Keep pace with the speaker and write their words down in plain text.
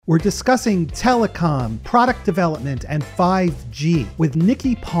We're discussing telecom, product development, and 5G with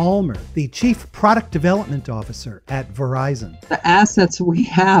Nikki Palmer, the Chief Product Development Officer at Verizon. The assets we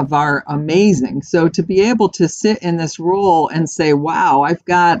have are amazing. So to be able to sit in this role and say, wow, I've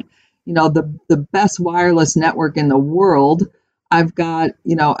got, the best wireless network in the world. I've got,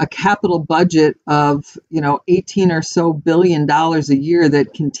 a capital budget of, 18 or so billion dollars a year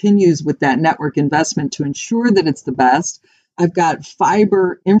that continues with that network investment to ensure that it's the best. I've got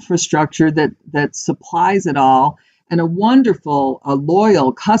fiber infrastructure that supplies it all, and a wonderful,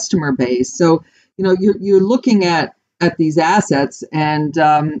 loyal customer base. So, you're looking at these assets, and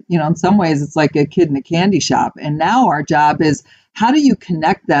in some ways, it's like a kid in a candy shop. And now our job is, how do you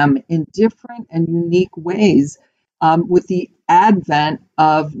connect them in different and unique ways with the advent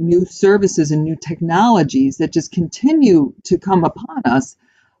of new services and new technologies that just continue to come upon us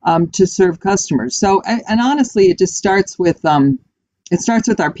to serve customers. So, and honestly, it just starts with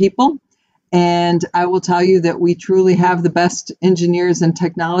our people. And I will tell you that we truly have the best engineers and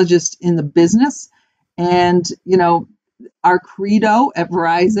technologists in the business. And, our credo at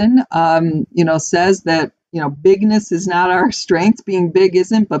Verizon, says that, bigness is not our strength. Being big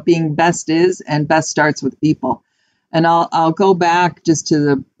isn't, but being best is, and best starts with people. And I'll go back just to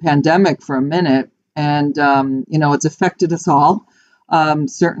the pandemic for a minute. And, it's affected us all.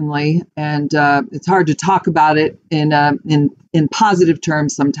 Certainly, and it's hard to talk about it in positive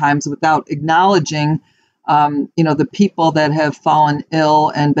terms sometimes without acknowledging, the people that have fallen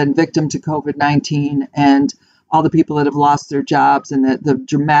ill and been victim to COVID-19, and all the people that have lost their jobs, and the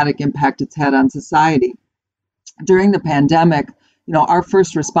dramatic impact it's had on society. During the pandemic, our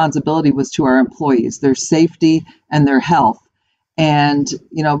first responsibility was to our employees, their safety and their health, and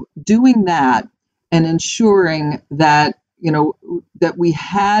doing that and ensuring that that we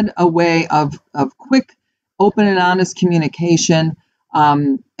had a way of quick, open and honest communication,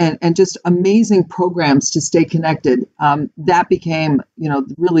 and just amazing programs to stay connected. That became,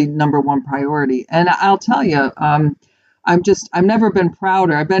 really number one priority. And I'll tell you, I've never been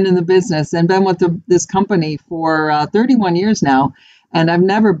prouder. I've been in the business and been with this company for 31 years now. And I've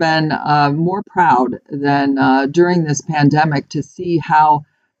never been more proud than during this pandemic to see how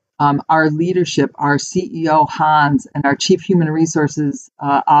our leadership, our CEO, Hans, and our Chief Human Resources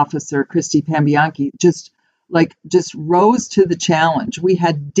Officer, Christy Pambianchi, just rose to the challenge. We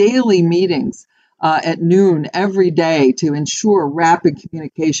had daily meetings at noon every day to ensure rapid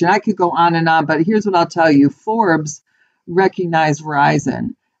communication. I could go on, but here's what I'll tell you. Forbes recognized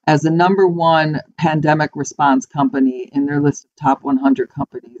Verizon as the number one pandemic response company in their list of top 100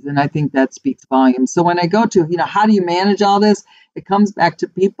 companies. And I think that speaks volumes. So when I go to, how do you manage all this? It comes back to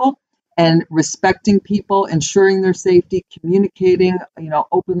people and respecting people, ensuring their safety, communicating,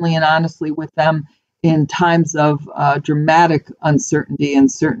 openly and honestly with them in times of dramatic uncertainty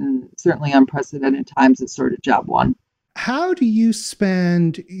and certainly unprecedented times is sort of job one. How do you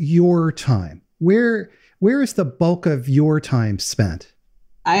spend your time? Where is the bulk of your time spent?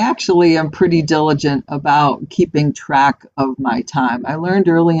 I actually am pretty diligent about keeping track of my time. I learned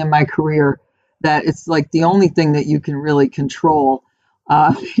early in my career that it's like the only thing that you can really control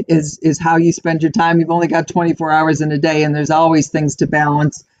is how you spend your time. You've only got 24 hours in a day, and there's always things to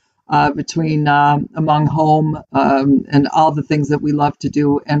balance between among home and all the things that we love to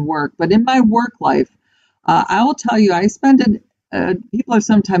do and work. But in my work life, I will tell you, people are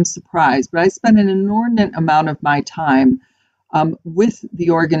sometimes surprised, but I spend an inordinate amount of my time with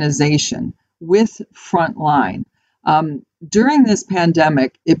the organization, with Frontline. During this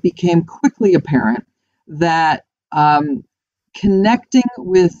pandemic, it became quickly apparent that connecting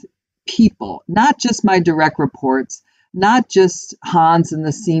with people, not just my direct reports, not just Hans and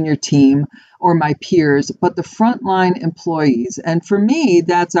the senior team or my peers, but the frontline employees. And for me,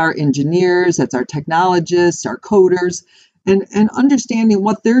 that's our engineers, that's our technologists, our coders, and understanding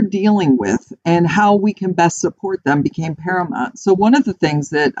what they're dealing with and how we can best support them became paramount. So one of the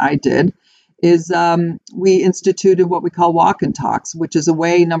things that I did is we instituted what we call walk and talks, which is a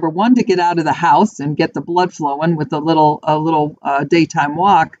way, number one, to get out of the house and get the blood flowing with a little daytime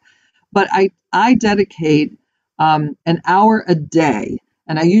walk. But I dedicate an hour a day,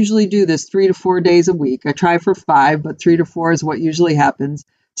 and I usually do this 3 to 4 days a week. I try for 5, but 3 to 4 is what usually happens,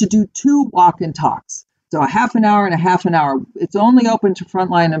 to do 2 walk and talks. So a half an hour and a half an hour. It's only open to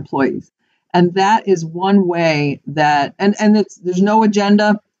frontline employees. And that is one way that, and there's no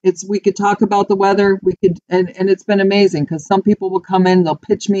agenda. We could talk about the weather. And it's been amazing because some people will come in, they'll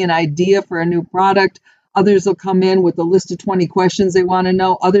pitch me an idea for a new product. Others will come in with a list of 20 questions they want to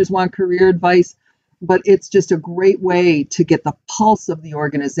know. Others want career advice. But it's just a great way to get the pulse of the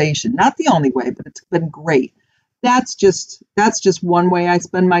organization. Not the only way, but it's been great. that's just one way I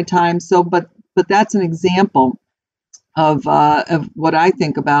spend my time. So, but that's an example of what I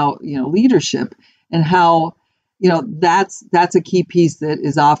think about, leadership, and how, that's a key piece that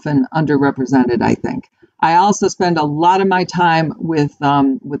is often underrepresented, I think. I also spend a lot of my time with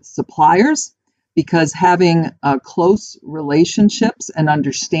suppliers, because having close relationships and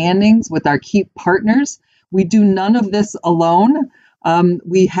understandings with our key partners, we do none of this alone.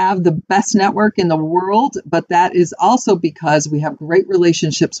 We have the best network in the world, but that is also because we have great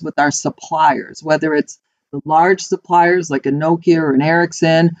relationships with our suppliers, whether it's the large suppliers like a Nokia or an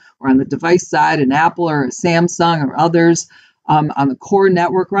Ericsson, or on the device side, an Apple or a Samsung or others, on the core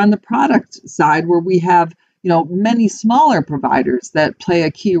network, or on the product side, where we have many smaller providers that play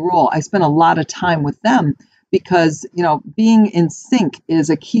a key role. I spend a lot of time with them because being in sync is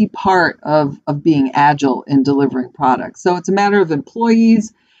a key part of being agile in delivering products. So it's a matter of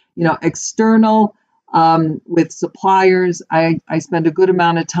employees, external, with suppliers. I spend a good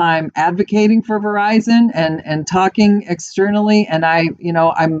amount of time advocating for Verizon and talking externally, and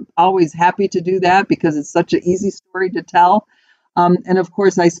I'm always happy to do that because it's such an easy story to tell. And of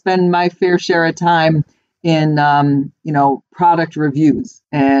course, I spend my fair share of time in product reviews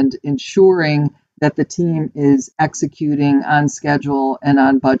and ensuring that the team is executing on schedule and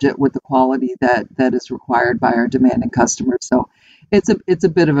on budget with the quality that is required by our demanding customers. So it's a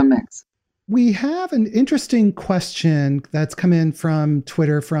bit of a mix. We have an interesting question that's come in from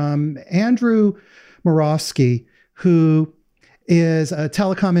Twitter from Andrew Morawski, who is a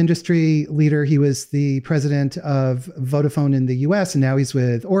telecom industry leader. He was the president of Vodafone in the US, and now he's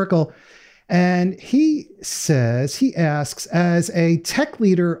with Oracle. And he asks, as a tech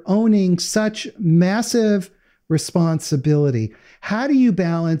leader owning such massive responsibility, how do you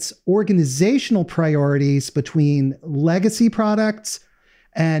balance organizational priorities between legacy products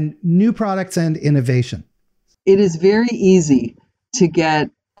and new products and innovation? It is very easy to get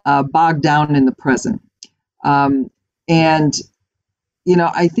bogged down in the present. And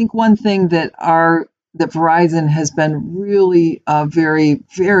I think one thing that Verizon has been really very,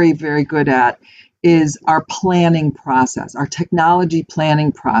 very, very good at is our planning process, our technology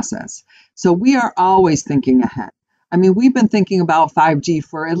planning process. So we are always thinking ahead. I mean, we've been thinking about 5G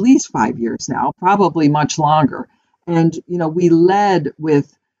for at least 5 years now, probably much longer. And, we led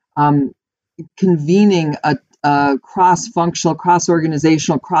with convening a cross-functional,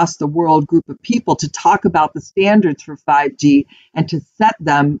 cross-organizational, across-the-world group of people to talk about the standards for 5G and to set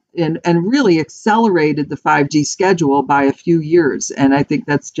them and really accelerated the 5G schedule by a few years. And I think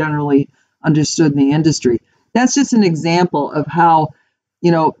that's generally understood in the industry. That's just an example of how,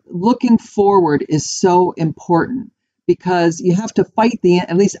 looking forward is so important, because you have to fight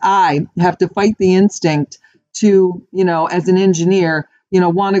at least I have to fight the instinct to, as an engineer,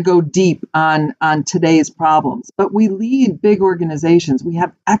 want to go deep on today's problems. But we lead big organizations. We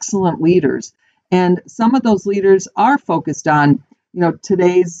have excellent leaders. And some of those leaders are focused on,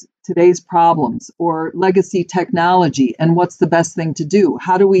 today's problems or legacy technology and what's the best thing to do.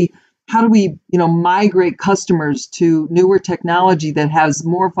 How do we migrate customers to newer technology that has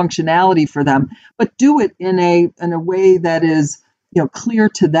more functionality for them, but do it in a way that is, clear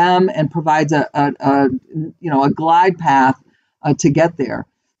to them and provides a glide path to get there.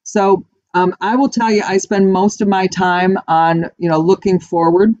 So I will tell you, I spend most of my time on, looking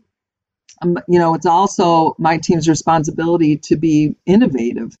forward. It's also my team's responsibility to be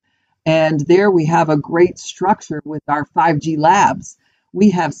innovative. And there we have a great structure with our 5G labs.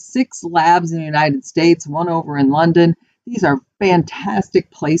 We have 6 labs in the United States, 1 over in London. These are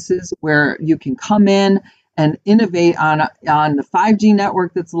fantastic places where you can come in and innovate on the 5G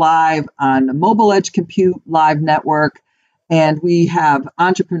network that's live, on the mobile edge compute live network. And we have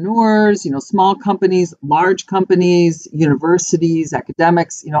entrepreneurs, small companies, large companies, universities,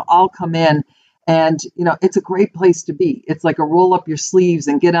 academics, all come in. And, it's a great place to be. It's like a roll up your sleeves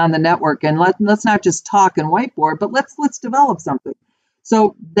and get on the network. And let's not just talk and whiteboard, but let's develop something.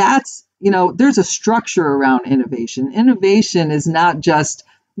 So that's, there's a structure around innovation. Innovation is not just,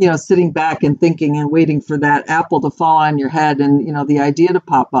 sitting back and thinking and waiting for that apple to fall on your head and, the idea to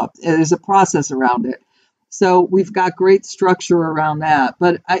pop up. There's a process around it. So we've got great structure around that.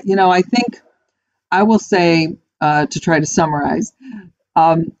 But, I think I will say, to try to summarize,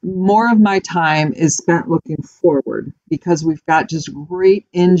 more of my time is spent looking forward, because we've got just great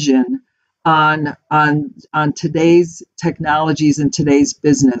engine on today's technologies and today's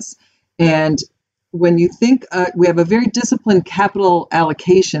business. And when you think, we have a very disciplined capital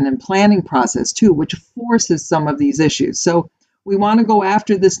allocation and planning process too, which forces some of these issues. So we want to go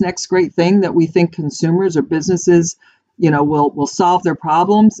after this next great thing that we think consumers or businesses, will solve their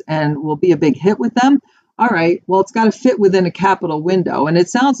problems and will be a big hit with them. all right, well, it's got to fit within a capital window. And it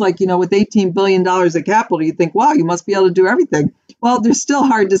sounds like, with $18 billion of capital, you think, wow, you must be able to do everything. Well, there's still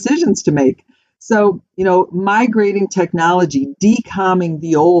hard decisions to make. So, migrating technology, decomming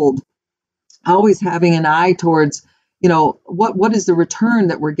the old, always having an eye towards, what is the return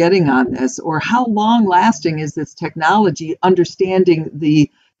that we're getting on this, or how long lasting is this technology, understanding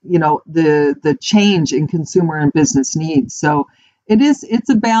the change in consumer and business needs. So it's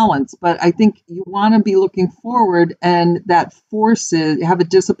a balance, but I think you want to be looking forward, and that have a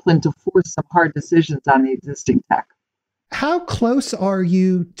discipline to force some hard decisions on the existing tech. How close are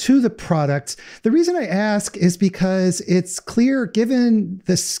you to the products? The reason I ask is because it's clear, given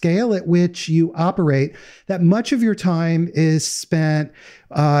the scale at which you operate, that much of your time is spent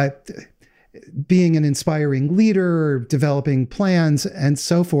being an inspiring leader, developing plans, and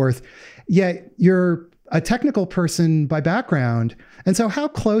so forth. Yet you're a technical person by background. And so how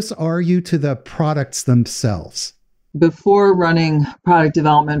close are you to the products themselves? Before running product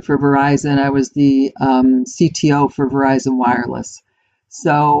development for Verizon, I was the CTO for Verizon Wireless.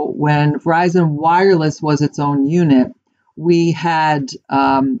 So when Verizon Wireless was its own unit, we had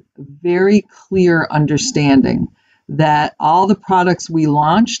very clear understanding that all the products we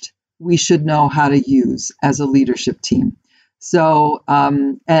launched, we should know how to use as a leadership team. So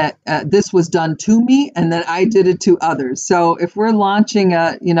this was done to me, and then I did it to others. So if we're launching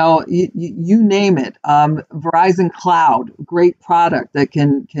you name it, Verizon Cloud, great product that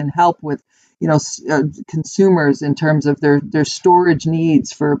can help with consumers in terms of their storage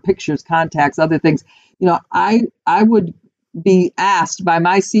needs for pictures, contacts, other things. I would be asked by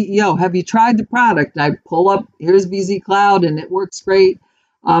my CEO, have you tried the product? And I pull up, here's VZ Cloud, and it works great.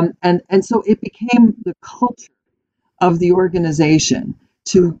 And so it became the culture of the organization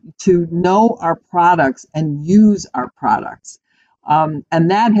to know our products and use our products.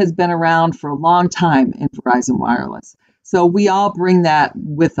 And that has been around for a long time in Verizon Wireless. So we all bring that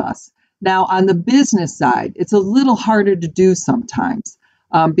with us. Now, on the business side, it's a little harder to do sometimes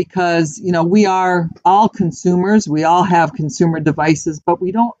because, we are all consumers. We all have consumer devices, but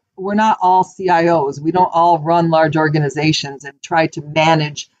we're not all CIOs. We don't all run large organizations and try to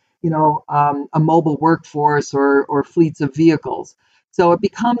manage a mobile workforce or fleets of vehicles. So it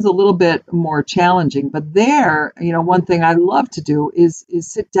becomes a little bit more challenging. But there, one thing I love to do is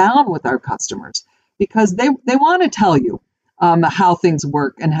sit down with our customers, because they want to tell you how things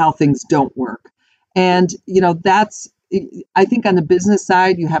work and how things don't work. And, I think on the business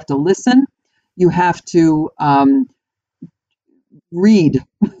side, you have to listen. You have to read.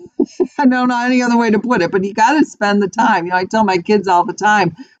 I don't know any other way to put it, but you got to spend the time. I tell my kids all the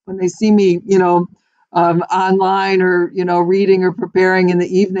time when they see me, online or, reading or preparing in the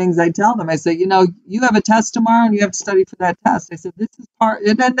evenings, I tell them, I say, you have a test tomorrow and you have to study for that test. I said, this is part,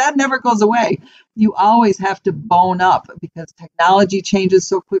 and that never goes away. You always have to bone up because technology changes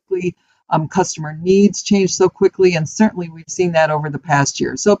so quickly. Customer needs change so quickly. And certainly we've seen that over the past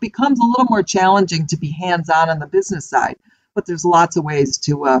year. So it becomes a little more challenging to be hands-on the business side, but there's lots of ways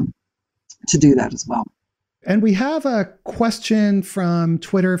to do that as well. And we have a question from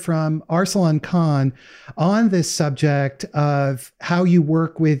Twitter from Arsalan Khan on this subject of how you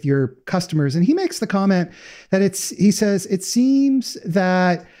work with your customers. And he makes the comment that he says, it seems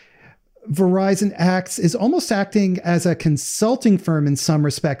that Verizon is almost acting as a consulting firm in some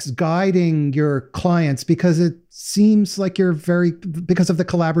respects, guiding your clients, because it seems like because of the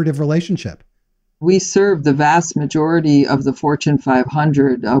collaborative relationship. We serve the vast majority of the Fortune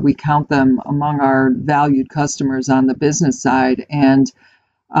 500. We count them among our valued customers on the business side. And,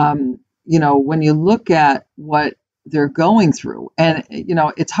 when you look at what they're going through, and,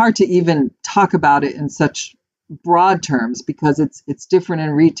 it's hard to even talk about it in such broad terms because it's different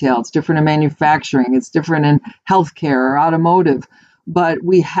in retail, it's different in manufacturing, it's different in healthcare or automotive. But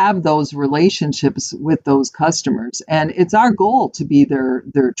we have those relationships with those customers. And it's our goal to be their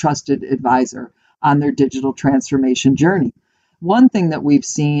trusted advisor on their digital transformation journey. One thing that we've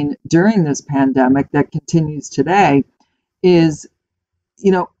seen during this pandemic that continues today is,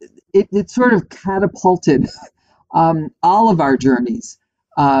 it sort of catapulted all of our journeys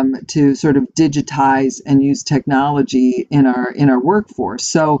to sort of digitize and use technology in our workforce.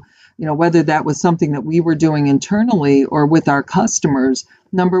 So, whether that was something that we were doing internally or with our customers,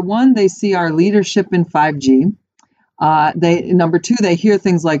 number one, they see our leadership in 5G. Number two, they hear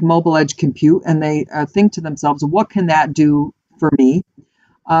things like mobile edge compute, and they think to themselves, what can that do for me?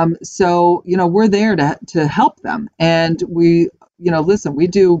 So, we're there to help them. And we, we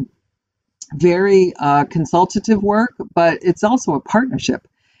do very consultative work, but it's also a partnership.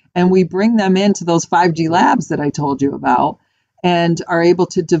 And we bring them into those 5G labs that I told you about. and are able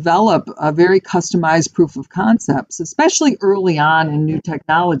to develop a very customized proof of concepts, especially early on in new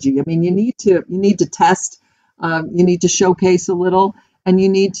technology. I mean, you need to test, you need to showcase a little, and you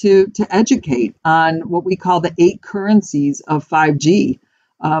need to educate on what we call the 8 currencies of 5G,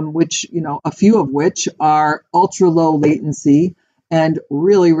 which, a few of which are ultra low latency and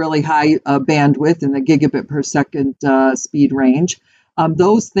really, really high bandwidth in the gigabit per second speed range.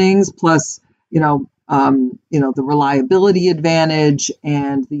 Those things plus, the reliability advantage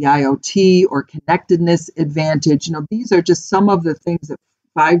and the IoT or connectedness advantage. These are just some of the things that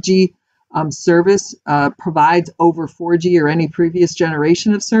 5G service provides over 4G or any previous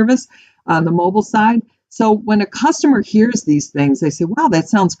generation of service on the mobile side. So when a customer hears these things, they say, wow, that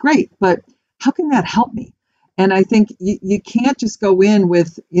sounds great, but how can that help me? And I think you can't just go in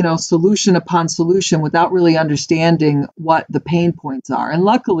with, solution upon solution without really understanding what the pain points are. And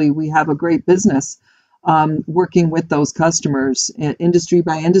luckily, we have a great business working with those customers, industry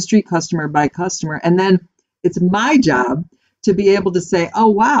by industry, customer by customer. And then it's my job to be able to say, oh,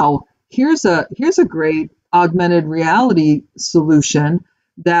 wow, here's a great augmented reality solution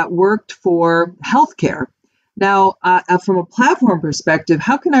that worked for healthcare. Now, from a platform perspective,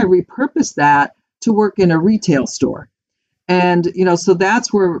 how can I repurpose that to work in a retail store? And, so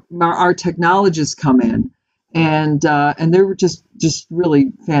that's where our technologists come in. And they're just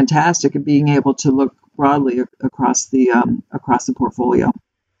really fantastic at being able to look broadly across the portfolio.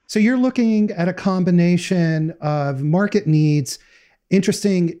 So you're looking at a combination of market needs,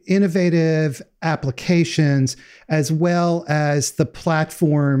 interesting, innovative applications, as well as the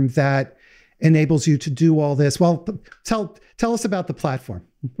platform that enables you to do all this. Well, tell us about the platform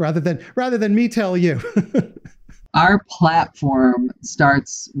rather than me tell you. Our platform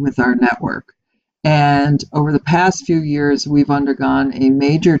starts with our network. And over the past few years, we've undergone a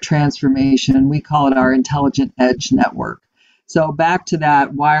major transformation. We call it our Intelligent Edge Network. So back to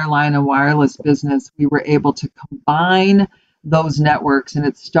that wireline and wireless business, we were able to combine those networks, and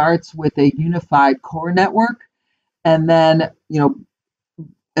it starts with a unified core network. And then,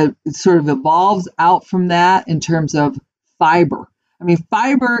 it sort of evolves out from that in terms of fiber. I mean,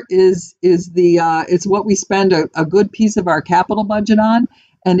 fiber is it's what we spend a good piece of our capital budget on.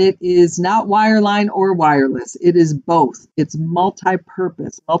 And it is not wireline or wireless. It is both. It's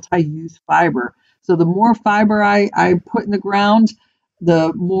multi-purpose, multi-use fiber. So the more fiber I put in the ground,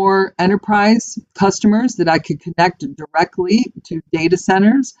 the more enterprise customers that I could connect directly to data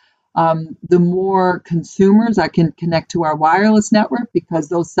centers, the more consumers I can connect to our wireless network, because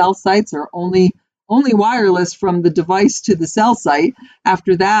those cell sites are only wireless from the device to the cell site.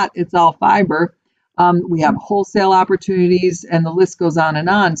 After that, it's all fiber. We have wholesale opportunities, and the list goes on and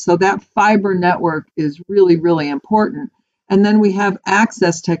on. So that fiber network is really, really important. And then we have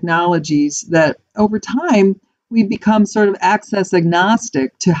access technologies that over time, we become sort of access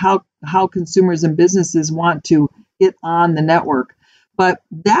agnostic to how consumers and businesses want to get on the network. But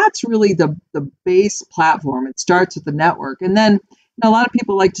that's really the base platform. It starts with the network. And then a lot of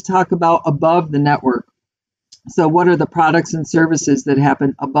people like to talk about above the network. So what are the products and services that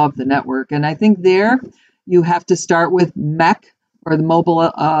happen above the network? And I think there you have to start with MEC, or the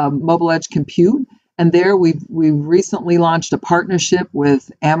mobile edge compute. And there we've recently launched a partnership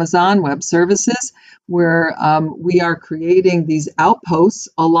with Amazon Web Services, where we are creating these outposts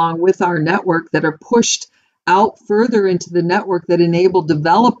along with our network that are pushed out further into the network that enable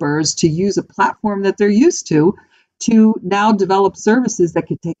developers to use a platform that they're used to now develop services that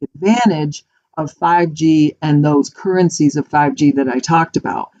could take advantage of 5G and those currencies of 5G that I talked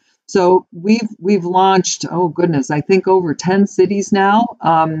about. So we've launched, I think over 10 cities now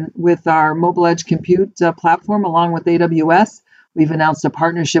with our mobile edge compute platform along with AWS. We've announced a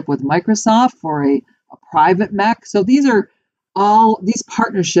partnership with Microsoft for a private MEC. So these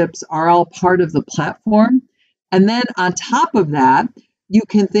partnerships are all part of the platform. And then on top of that, you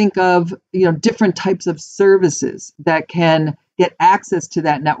can think of different types of services that can get access to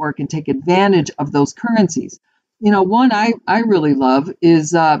that network and take advantage of those currencies. One I really love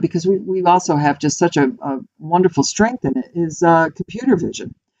is because we also have just such a wonderful strength in it, is computer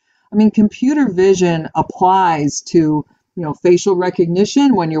vision. I mean, computer vision applies to facial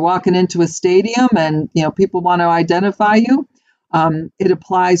recognition when you're walking into a stadium and people want to identify you. It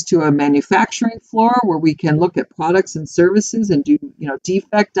applies to a manufacturing floor where we can look at products and services and do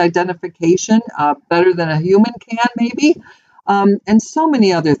defect identification better than a human can maybe, and so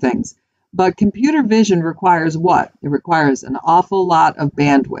many other things. But computer vision requires what? It requires an awful lot of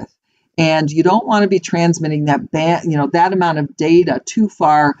bandwidth, and you don't want to be transmitting that that amount of data too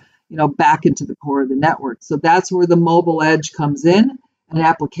far back into the core of the network. So that's where the mobile edge comes in, and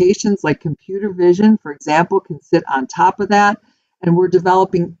applications like computer vision, for example, can sit on top of that And we're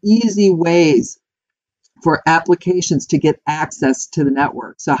developing easy ways for applications to get access to the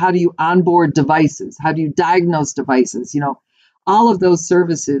network. So how do you onboard devices? How do you diagnose devices? All of those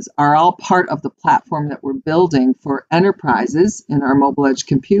services are all part of the platform that we're building for enterprises in our mobile edge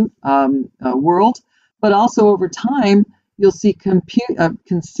compute world. But also over time, you'll see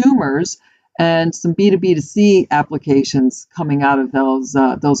consumers and some B2B2C applications coming out of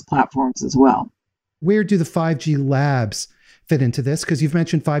those platforms as well. Where do the 5G labs fit into this? Because you've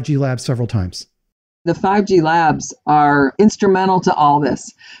mentioned 5G labs several times. The 5G labs are instrumental to all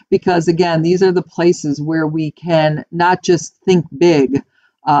this because, again, these are the places where we can not just think big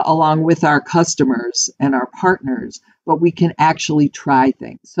along with our customers and our partners, but we can actually try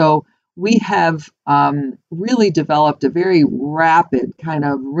things. So we have really developed a very rapid kind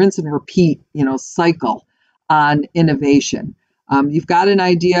of rinse and repeat, cycle on innovation. You've got an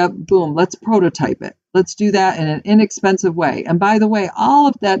idea, boom, let's prototype it. Let's do that in an inexpensive way. And by the way, all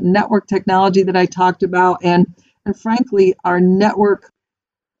of that network technology that I talked about, and frankly, our network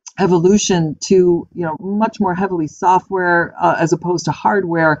evolution to much more heavily software as opposed to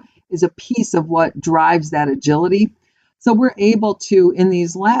hardware is a piece of what drives that agility. So we're able to, in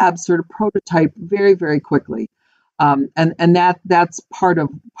these labs, sort of prototype very, very quickly, and that's part of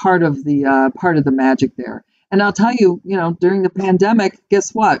the magic there. And I'll tell you, during the pandemic,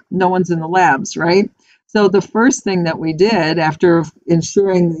 guess what? No one's in the labs, right? So the first thing that we did after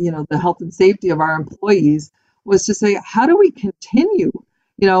ensuring, the health and safety of our employees was to say, how do we continue?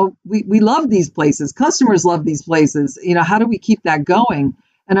 We love these places. Customers love these places. How do we keep that going?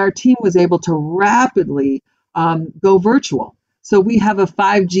 And our team was able to rapidly go virtual. So we have a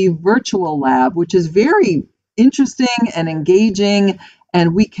 5G virtual lab, which is very interesting and engaging,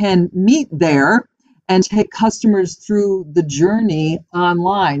 and we can meet there and take customers through the journey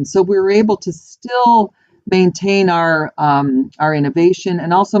online. So we were able to still maintain our innovation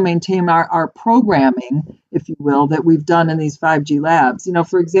and also maintain our programming, if you will, that we've done in these 5G labs.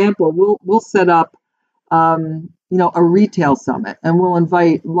 For example, we'll set up a retail summit, and we'll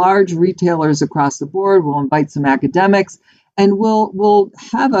invite large retailers across the board. We'll invite some academics, and we'll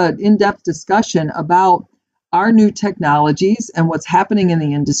have an in-depth discussion about our new technologies and what's happening in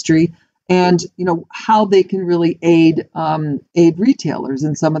the industry, and how they can really aid retailers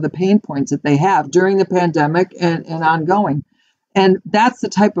in some of the pain points that they have during the pandemic and ongoing. And that's the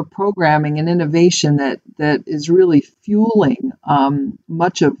type of programming and innovation that is really fueling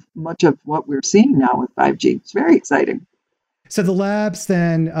much of what we're seeing now with 5G. It's very exciting. So the labs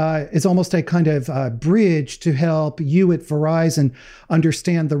then is almost a kind of bridge to help you at Verizon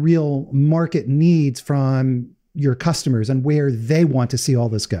understand the real market needs from your customers and where they want to see all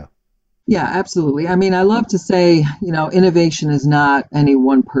this go. Yeah, absolutely. I mean, I love to say, innovation is not any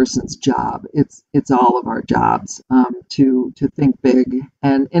one person's job. It's all of our jobs to think big.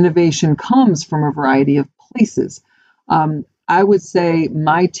 And innovation comes from a variety of places. I would say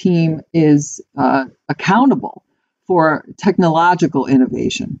my team is accountable for technological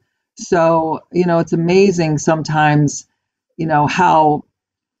innovation. So, it's amazing sometimes, how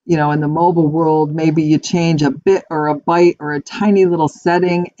in the mobile world, maybe you change a bit or a byte or a tiny little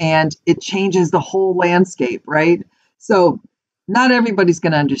setting and it changes the whole landscape, right? So not everybody's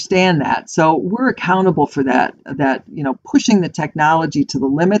going to understand that. So we're accountable for that, pushing the technology to the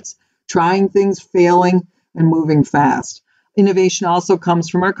limits, trying things, failing, and moving fast. Innovation also comes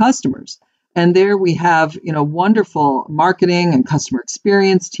from our customers. And there we have, wonderful marketing and customer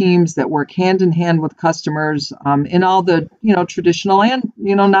experience teams that work hand in hand with customers in all the, traditional and,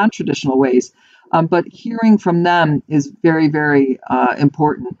 non-traditional ways. But hearing from them is very, very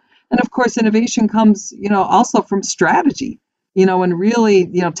important. And of course, innovation comes, also from strategy, and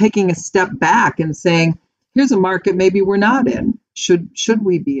really, taking a step back and saying, here's a market maybe we're not in. Should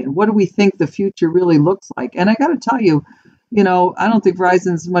we be in? What do we think the future really looks like? And I got to tell you, I don't think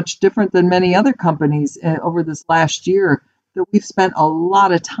Verizon's much different than many other companies over this last year, that we've spent a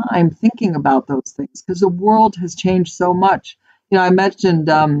lot of time thinking about those things because the world has changed so much. I mentioned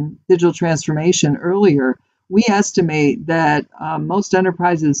digital transformation earlier. We estimate that most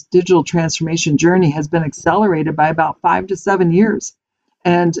enterprises' digital transformation journey has been accelerated by about 5 to 7 years.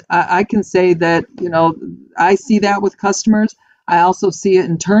 And I can say that, I see that with customers. I also see it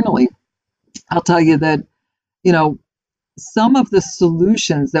internally. I'll tell you that, some of the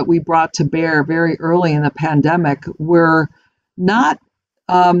solutions that we brought to bear very early in the pandemic were not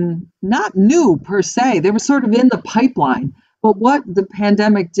new per se. They were sort of in the pipeline. But what the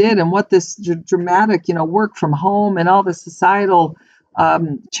pandemic did and what this dramatic, work from home and all the societal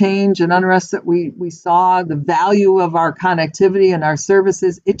change and unrest that we saw, the value of our connectivity and our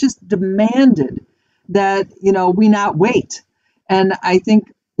services, it just demanded that, we not wait. And I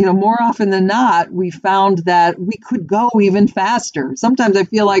think, more often than not, we found that we could go even faster. Sometimes I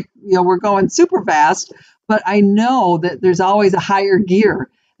feel like, we're going super fast, but I know that there's always a higher gear.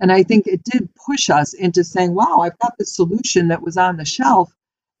 And I think it did push us into saying, wow, I've got this solution that was on the shelf.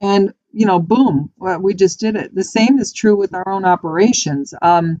 And, boom, we just did it. The same is true with our own operations.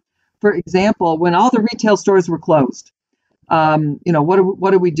 For example, when all the retail stores were closed,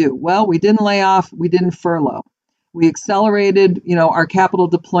 what did we do? Well, we didn't lay off, we didn't furlough. We accelerated, our capital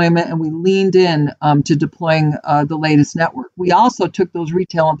deployment, and we leaned in to deploying the latest network. We also took those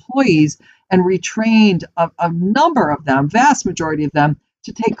retail employees and retrained a number of them, vast majority of them,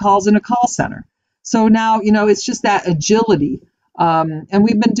 to take calls in a call center. So now, it's just that agility. And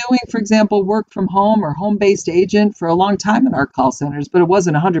we've been doing, for example, work from home or home-based agent for a long time in our call centers, but it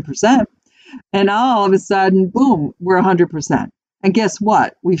wasn't 100%. And all of a sudden, boom, we're 100%. And guess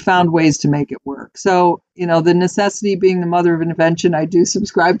what? We found ways to make it work. So, the necessity being the mother of invention, I do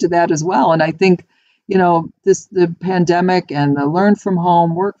subscribe to that as well. And I think, the pandemic and the learn from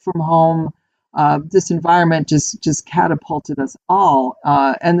home, work from home, this environment just catapulted us all.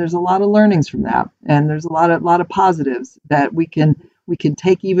 And there's a lot of learnings from that. And there's a lot of positives that we can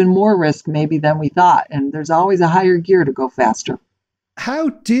take even more risk maybe than we thought. And there's always a higher gear to go faster. How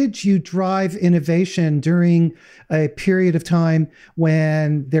did you drive innovation during a period of time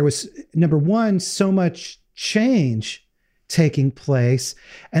when there was, number one, so much change taking place,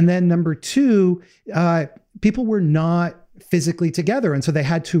 and then number two, people were not physically together, and so they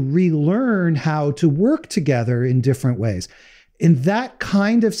had to relearn how to work together in different ways. In that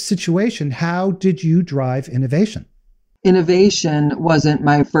kind of situation, how did you drive innovation? Innovation wasn't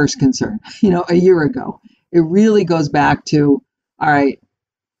my first concern, a year ago. It really goes back to, all right,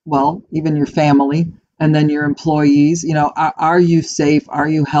 well, even your family and then your employees, are you safe? Are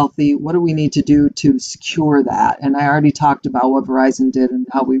you healthy? What do we need to do to secure that? And I already talked about what Verizon did and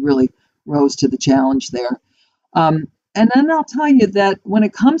how we really rose to the challenge there. And then I'll tell you that when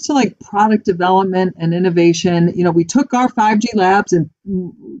it comes to like product development and innovation, we took our 5G labs and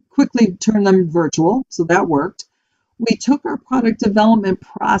quickly turned them virtual. So that worked. We took our product development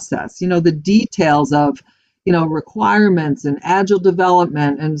process, the details of requirements and agile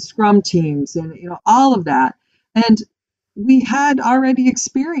development and scrum teams and, all of that. And we had already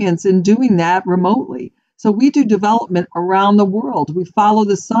experience in doing that remotely. So we do development around the world. We follow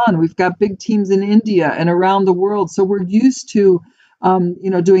the sun. We've got big teams in India and around the world. So we're used to,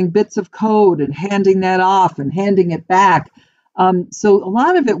 doing bits of code and handing that off and handing it back. So a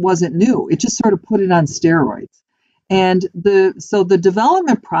lot of it wasn't new. It just sort of put it on steroids. And the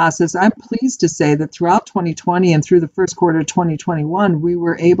development process, I'm pleased to say that throughout 2020 and through the first quarter of 2021, we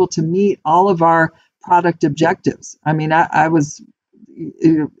were able to meet all of our product objectives. I mean, I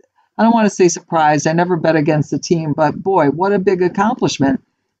don't want to say surprised. I never bet against the team, but boy, what a big accomplishment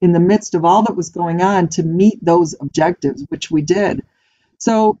in the midst of all that was going on to meet those objectives, which we did.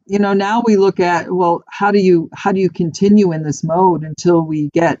 So, now we look at, well, how do you continue in this mode until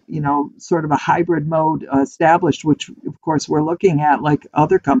we get, sort of a hybrid mode established, which of course we're looking at like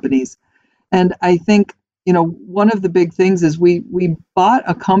other companies. And I think, one of the big things is we bought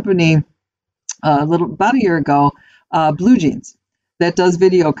a company about a year ago, BlueJeans, that does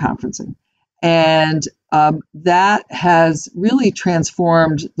video conferencing. And that has really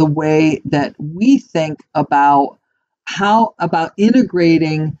transformed the way that we think about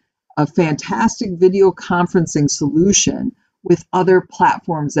integrating a fantastic video conferencing solution with other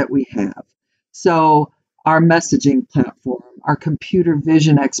platforms that we have. So our messaging platform, our computer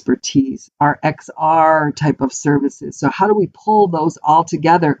vision expertise, our XR type of services. So how do we pull those all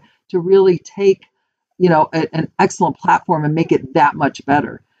together to really take, an excellent platform and make it that much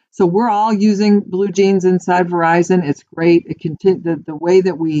better? So we're all using BlueJeans inside Verizon. It's great. The way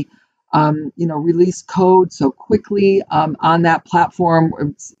that we release code so quickly on that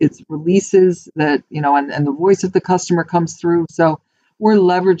platform. It's releases that, and the voice of the customer comes through. So we're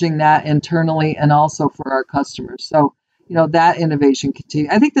leveraging that internally and also for our customers. So, that innovation continues.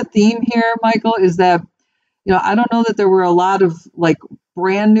 I think the theme here, Michael, is that, I don't know that there were a lot of like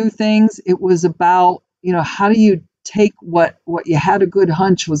brand new things. It was about, how do you take what you had a good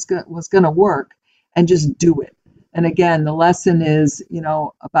hunch was going to work and just do it. And again, the lesson is,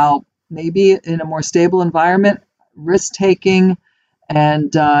 about maybe in a more stable environment, risk taking,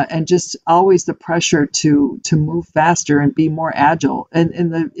 and just always the pressure to move faster and be more agile. And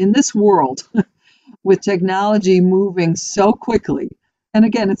in this world, with technology moving so quickly, and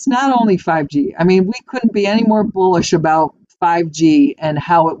again, it's not only 5G. I mean, we couldn't be any more bullish about 5G and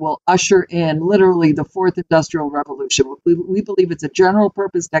how it will usher in literally the fourth industrial revolution. We believe it's a general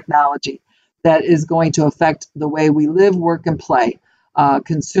purpose technology that is going to affect the way we live, work, and play,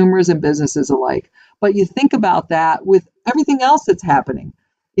 consumers and businesses alike. But you think about that with everything else that's happening,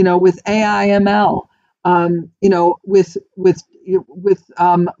 with AI, ML, with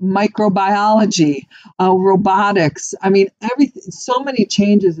microbiology, robotics. I mean, everything. So many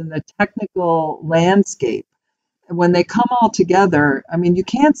changes in the technical landscape. And when they come all together, I mean, you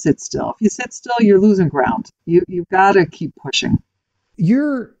can't sit still. If you sit still, you're losing ground. You've got to keep pushing.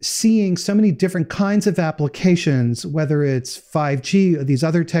 You're seeing so many different kinds of applications, whether it's 5G or these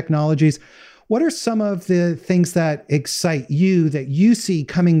other technologies. What are some of the things that excite you that you see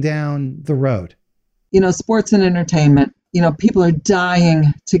coming down the road? Sports and entertainment. People are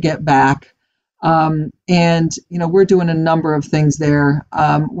dying to get back. We're doing a number of things there.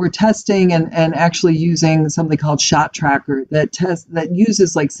 We're testing and actually using something called Shot Tracker that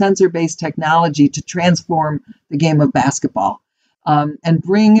uses like sensor-based technology to transform the game of basketball, and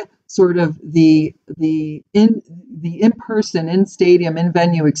bring sort of the in-person, in-stadium,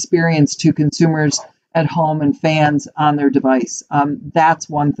 in-venue experience to consumers at home and fans on their device. That's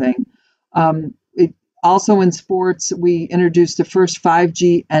one thing. Also in sports, we introduced the first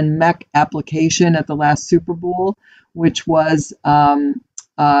 5G and MEC application at the last Super Bowl, which was a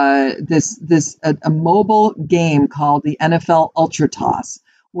mobile game called the NFL Ultra Toss,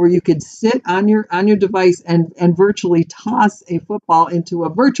 where you could sit on your device and virtually toss a football into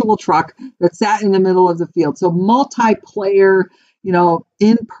a virtual truck that sat in the middle of the field. So multiplayer,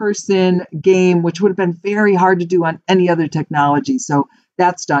 in-person game, which would have been very hard to do on any other technology. So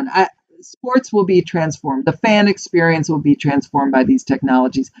that's done. Sports will be transformed. The fan experience will be transformed by these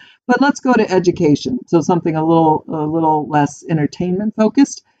technologies. But let's go to education. So something a little less entertainment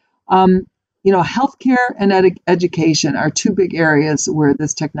focused. Healthcare and education are two big areas where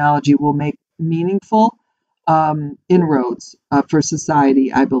this technology will make meaningful inroads for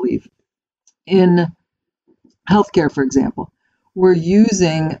society, I believe. In healthcare, for example, we're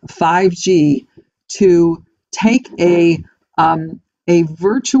using 5G to take a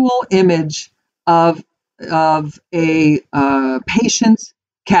virtual image of a patient's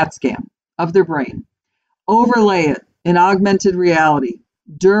CAT scan of their brain, overlay it in augmented reality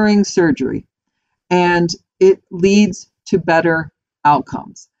during surgery, and it leads to better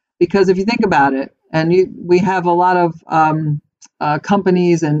outcomes. Because if you think about it, and we have a lot of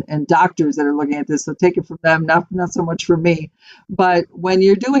companies and doctors that are looking at this, so take it from them, not so much from me. But when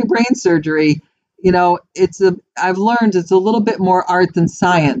you're doing brain surgery, I've learned it's a little bit more art than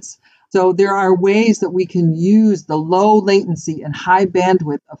science. So there are ways that we can use the low latency and high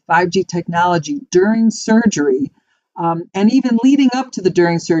bandwidth of 5G technology during surgery, and even leading up to the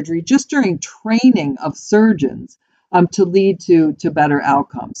during surgery, just during training of surgeons, to lead to better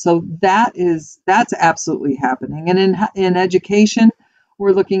outcomes. So that's absolutely happening. And in education,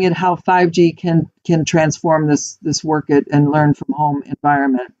 we're looking at how 5G can transform this work and learn from home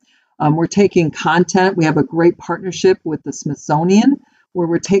environment. We're taking content. We have a great partnership with the Smithsonian, where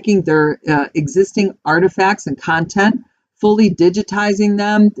we're taking their existing artifacts and content, fully digitizing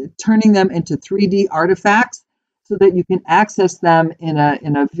them, turning them into 3D artifacts so that you can access them in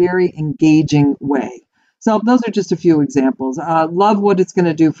a very engaging way. So those are just a few examples. Love what it's going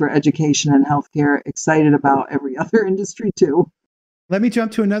to do for education and healthcare. Excited about every other industry too. Let me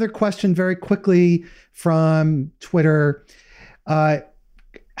jump to another question very quickly from Twitter.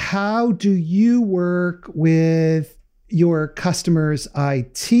 How do you work with your customers'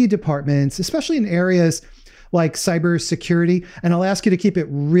 IT departments, especially in areas like cybersecurity? And I'll ask you to keep it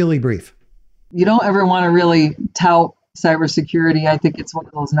really brief. You don't ever want to really tout cybersecurity. I think it's one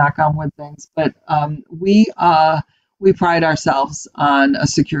of those knock on wood things. But we pride ourselves on a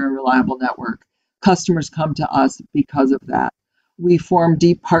secure and reliable network. Customers come to us because of that. We form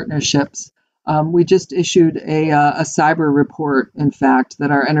deep partnerships. We just issued a cyber report, in fact,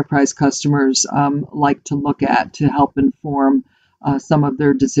 that our enterprise customers like to look at to help inform some of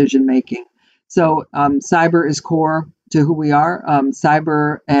their decision making. So cyber is core to who we are.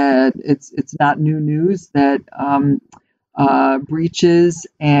 Cyber, it's not new news that breaches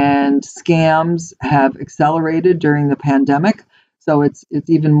and scams have accelerated during the pandemic. So it's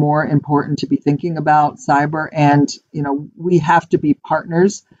even more important to be thinking about cyber, and we have to be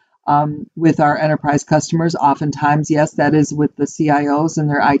partners with our enterprise customers. Oftentimes, yes, that is with the CIOs and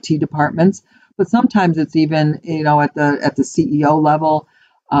their IT departments, but sometimes it's even at the CEO level,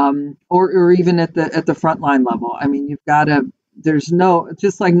 or even at the frontline level. I mean, you've got to. There's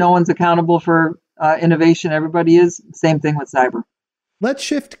just like no one's accountable for innovation. Everybody is. Same thing with cyber. Let's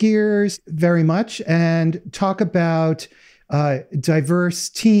shift gears very much and talk about diverse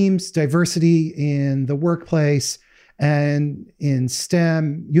teams, diversity in the workplace, and in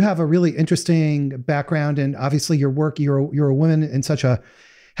STEM. You have a really interesting background, and obviously your work, you're a woman in such a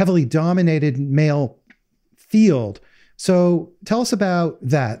heavily dominated male field. So tell us about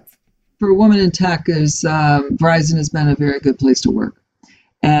that. For a woman in tech, Verizon has been a very good place to work.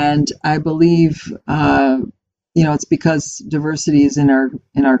 And I believe, it's because diversity is in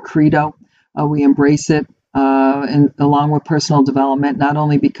our credo. We embrace it, and along with personal development, not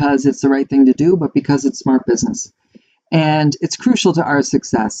only because it's the right thing to do, but because it's smart business. And it's crucial to our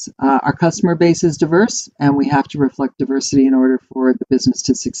success. Our customer base is diverse, and we have to reflect diversity in order for the business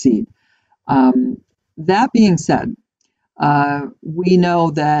to succeed. That being said, we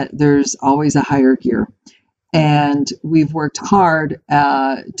know that there's always a higher gear. And we've worked hard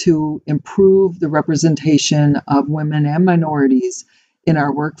to improve the representation of women and minorities in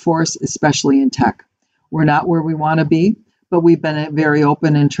our workforce, especially in tech. We're not where we want to be, but we've been very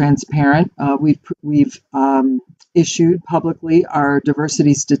open and transparent. We've issued publicly our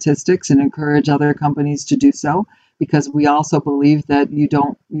diversity statistics and encourage other companies to do so, because we also believe that you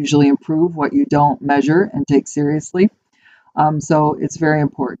don't usually improve what you don't measure and take seriously. So it's very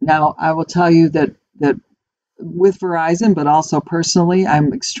important. Now, I will tell you that with Verizon, but also personally,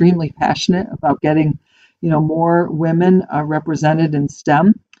 I'm extremely passionate about getting, more women represented in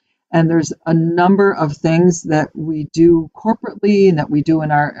STEM. And there's a number of things that we do corporately and that we do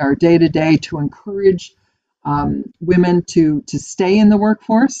in our day-to-day to encourage women to stay in the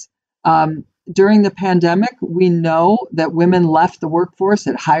workforce. During the pandemic, we know that women left the workforce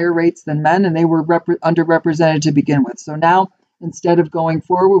at higher rates than men, and they were underrepresented to begin with. So now, instead of going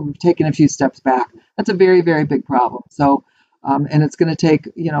forward, we've taken a few steps back. That's a very, very big problem. So, and it's going to take,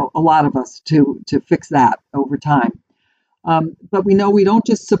 a lot of us to fix that over time. But we know we don't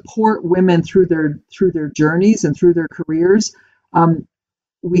just support women through their journeys and through their careers.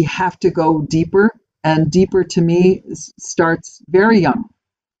 We have to go deeper, and deeper to me starts very young.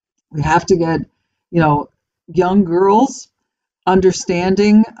 We have to get, young girls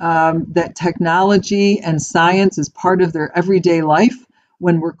understanding that technology and science is part of their everyday life.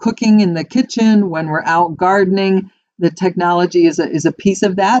 When we're cooking in the kitchen, when we're out gardening, the technology is a piece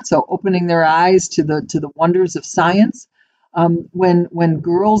of that. So opening their eyes to the wonders of science. When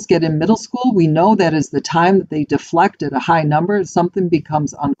girls get in middle school, we know that is the time that they deflect at a high number. Something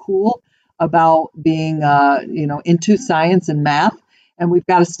becomes uncool about being, into science and math, and we've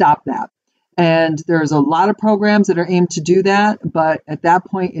got to stop that. And there's a lot of programs that are aimed to do that, but at that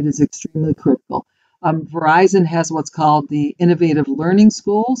point, it is extremely critical. Verizon has what's called the Innovative Learning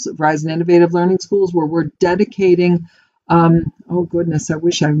Schools, Verizon Innovative Learning Schools, where we're dedicating, oh goodness, I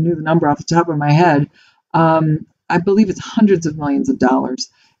wish I knew the number off the top of my head. I believe it's hundreds of millions of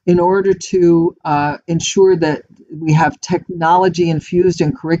dollars in order to ensure that we have technology infused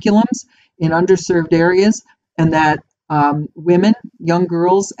in curriculums in underserved areas, and that women, young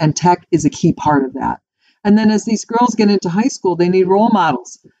girls, and tech is a key part of that. And then as these girls get into high school, they need role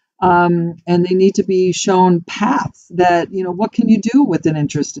models, and they need to be shown paths that, what can you do with an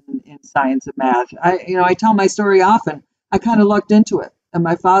interest in science and math? I tell my story often. I kind of lucked into it. And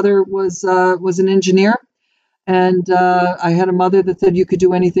my father was an engineer, and I had a mother that said you could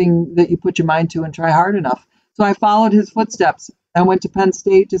do anything that you put your mind to and try hard enough. So I followed his footsteps. I went to Penn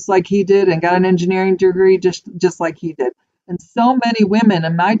State just like he did and got an engineering degree just like he did. And so many women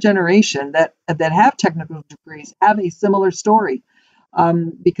in my generation that have technical degrees have a similar story,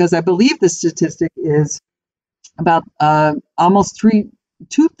 because I believe the statistic is about almost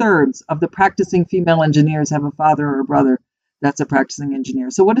 2/3 of the practicing female engineers have a father or a brother that's a practicing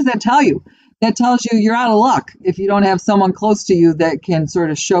engineer. So what does that tell you? That tells you you're out of luck if you don't have someone close to you that can sort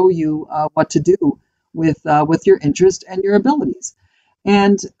of show you what to do with your interest and your abilities.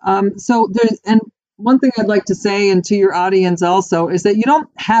 And so there's, and one thing I'd like to say, and to your audience also, is that you don't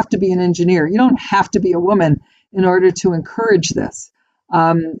have to be an engineer. You don't have to be a woman in order to encourage this.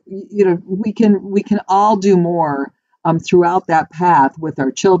 We can all do more throughout that path with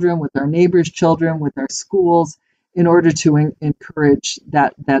our children, with our neighbors' children, with our schools, in order to encourage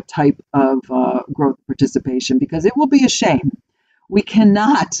that type of growth participation, because it will be a shame. We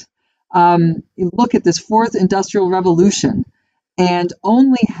cannot look at this fourth industrial revolution and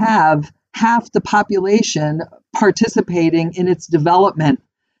only have half the population participating in its development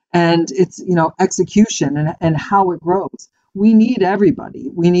and its execution and how it grows. We need everybody.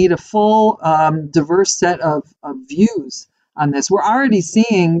 We need a full diverse set of views on this. We're already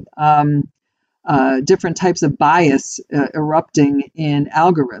seeing different types of bias erupting in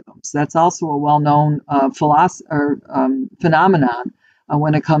algorithms. That's also a well-known phenomenon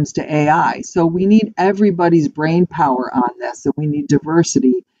when it comes to AI. So we need everybody's brain power on this, and we need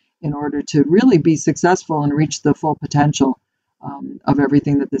diversity in order to really be successful and reach the full potential of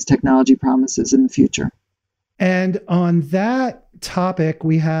everything that this technology promises in the future. And on that topic,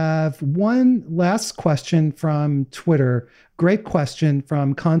 we have one last question from Twitter. Great question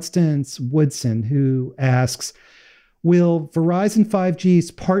from Constance Woodson, who asks, will Verizon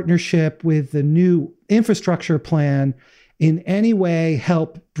 5G's partnership with the new infrastructure plan in any way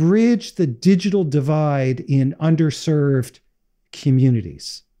help bridge the digital divide in underserved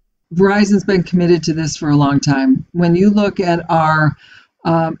communities? Verizon's been committed to this for a long time. When you look at our,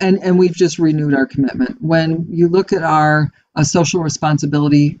 and we've just renewed our commitment. When you look at our social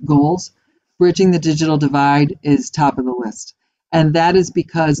responsibility goals, bridging the digital divide is top of the list. And that is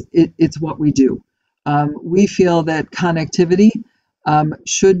because it's what we do. We feel that connectivity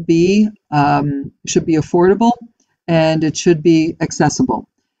should be affordable and it should be accessible.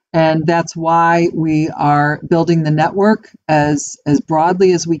 And that's why we are building the network as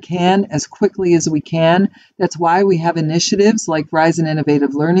broadly as we can, as quickly as we can. That's why we have initiatives like Verizon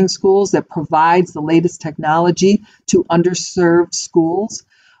Innovative Learning Schools that provides the latest technology to underserved schools.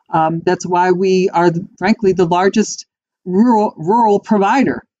 That's why we are, frankly, the largest rural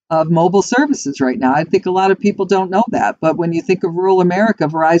provider of mobile services right now. I think a lot of people don't know that, but when you think of rural America,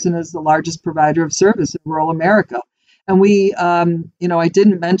 Verizon is the largest provider of service in rural America. And we, I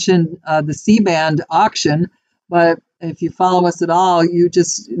didn't mention the C-band auction, but if you follow us at all, you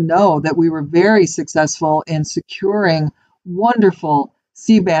just know that we were very successful in securing wonderful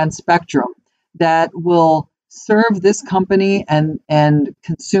C-band spectrum that will serve this company and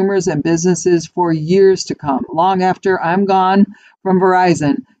consumers and businesses for years to come. Long after I'm gone from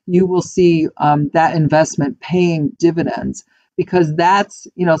Verizon, you will see that investment paying dividends, because that's,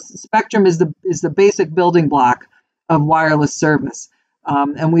 spectrum is the basic building block of wireless service.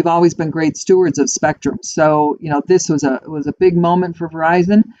 And we've always been great stewards of spectrum. So, this was a big moment for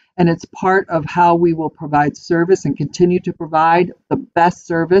Verizon, and it's part of how we will provide service and continue to provide the best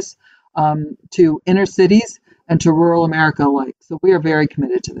service to inner cities and to rural America alike. So we are very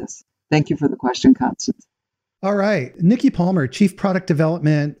committed to this. Thank you for the question, Constance. All right. Nikki Palmer, Chief Product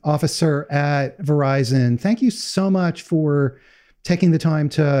Development Officer at Verizon. Thank you so much for taking the time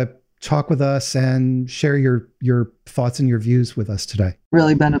to talk with us and share your thoughts and your views with us today.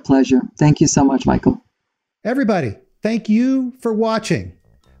 Really been a pleasure. Thank you so much, Michael. Everybody, thank you for watching.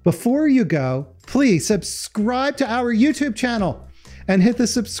 Before you go, please subscribe to our YouTube channel and hit the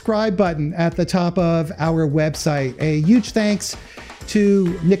subscribe button at the top of our website. A huge thanks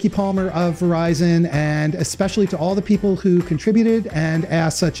to Nikki Palmer of Verizon, and especially to all the people who contributed and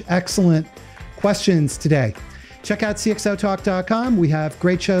asked such excellent questions today. Check out cxotalk.com. We have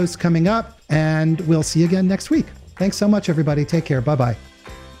great shows coming up, and we'll see you again next week. Thanks so much, everybody. Take care. Bye-bye.